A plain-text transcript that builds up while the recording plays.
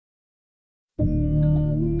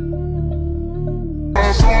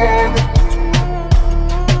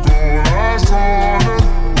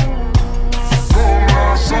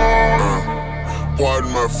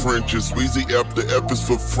pardon my French. It's Weezy F, the F is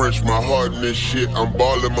for French. My heart in this shit, I'm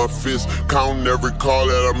balling my fist, counting every call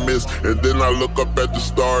that I miss. And then I look up at the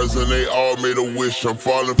stars and they all made a wish. I'm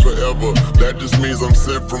falling forever, that just means I'm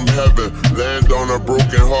sent from heaven. Land on a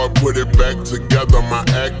broken heart, put it back together. My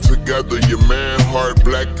act together, your man heart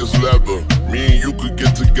black as leather. Me and you could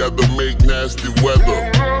get together, make nasty weather.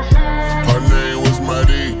 Her name was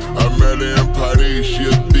Marie, I met her in Paris. She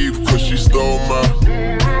a thief cause she stole my.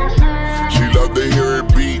 She loved to hear it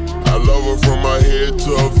beat, I love her from my head to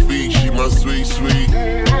her feet. She my sweet, sweet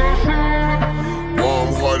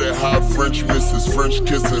warm-hearted, hot French missus, French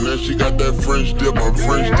kissing. And she got that French dip, I'm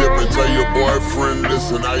French dipping. Tell your boyfriend,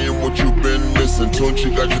 listen, I am what you been missing. Tune, she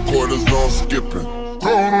got your quarters on skipping.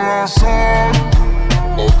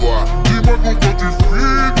 Au revoir. Dis-moi pourquoi tu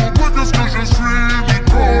fuis, pourquoi qu'est-ce que je suis,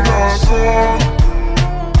 Nicolas.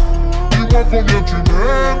 Dis-moi combien tu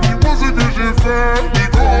m'aimes, dis-moi ce que j'ai fait,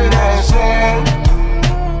 Nicolas.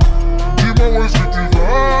 Dis-moi où est-ce que tu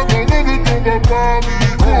vas, non, non, ne tombe pas,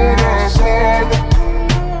 Nicolas.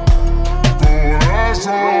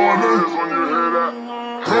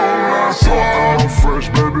 I'm fresh,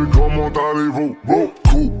 baby, comment allez-vous?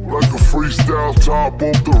 Cool, like a freestyle top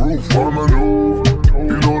off the roof. On the move,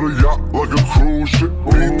 you know the yacht like a cruise ship.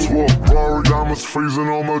 B12, Rory diamonds freezing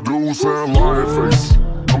on my dude, saying lion face.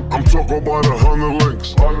 I'm talking about 100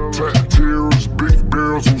 links, tat tears, big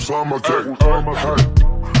beers, Usama cake. Hey,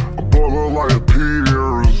 I'm ballin' like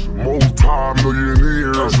peers,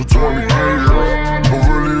 multi-millionaires for 20 years. But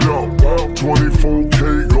really though, 24K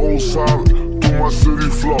gold solid through my city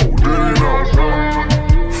flow. Did you know?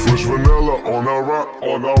 Fresh vanilla on that rock,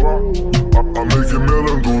 I make it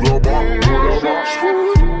million do the bar.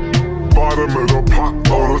 Bottom of the pot,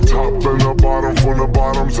 or the top and the bottom, from the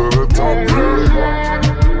bottom to the top, yeah.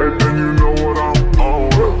 And you know what I'm on,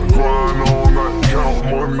 grind all night, count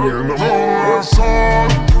money in the morning.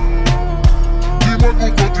 Dis-moi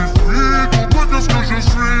pourquoi tu fuis, pourquoi qu'est-ce que je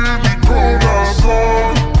suis, Nicolas.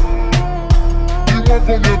 Dis-moi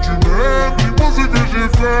combien tu m'aimes, dis-moi ce que j'ai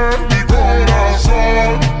fait, Nicolas.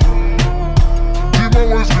 Dis-moi où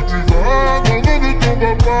est-ce que tu vas, non, non, ne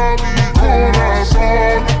tombe pas, Nicolas.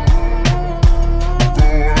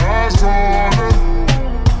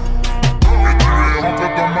 Et tu es rentré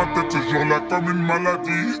dans ma tête ce jour-là comme une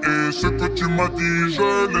maladie. Et ce que tu m'as dit, je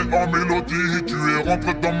l'ai en mélodie. Tu es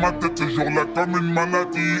rentré dans ma tête ce jour-là comme une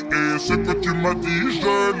maladie. Et ce que tu m'as dit, je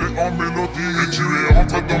l'ai en mélodie. Et tu es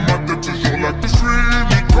rentré dans ma tête ce jour-là. Je suis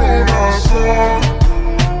Nicolas.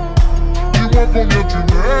 Dis-moi combien tu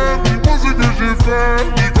m'aimes, dis-moi ce que j'ai fait,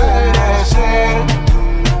 Nicolas.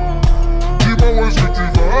 Dis-moi où est-ce que tu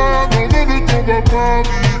vas, non, non, ne tombe pas,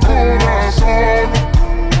 Nicolas.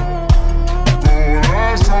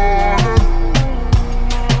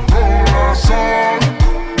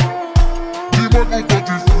 Dis-moi pourquoi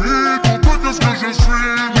tu fuis, pourquoi qu'est-ce que je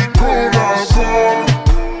suis, Nicolas.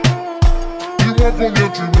 Dis-moi combien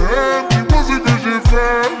tu m'aimes, dis-moi ce que j'ai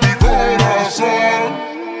fait, Nicolas.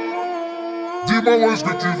 Dis-moi où est-ce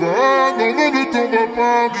que tu vas, non, non, ne tombe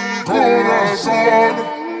pas, Nicolas.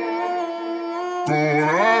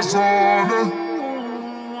 Corazón,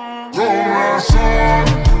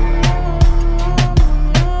 corazón.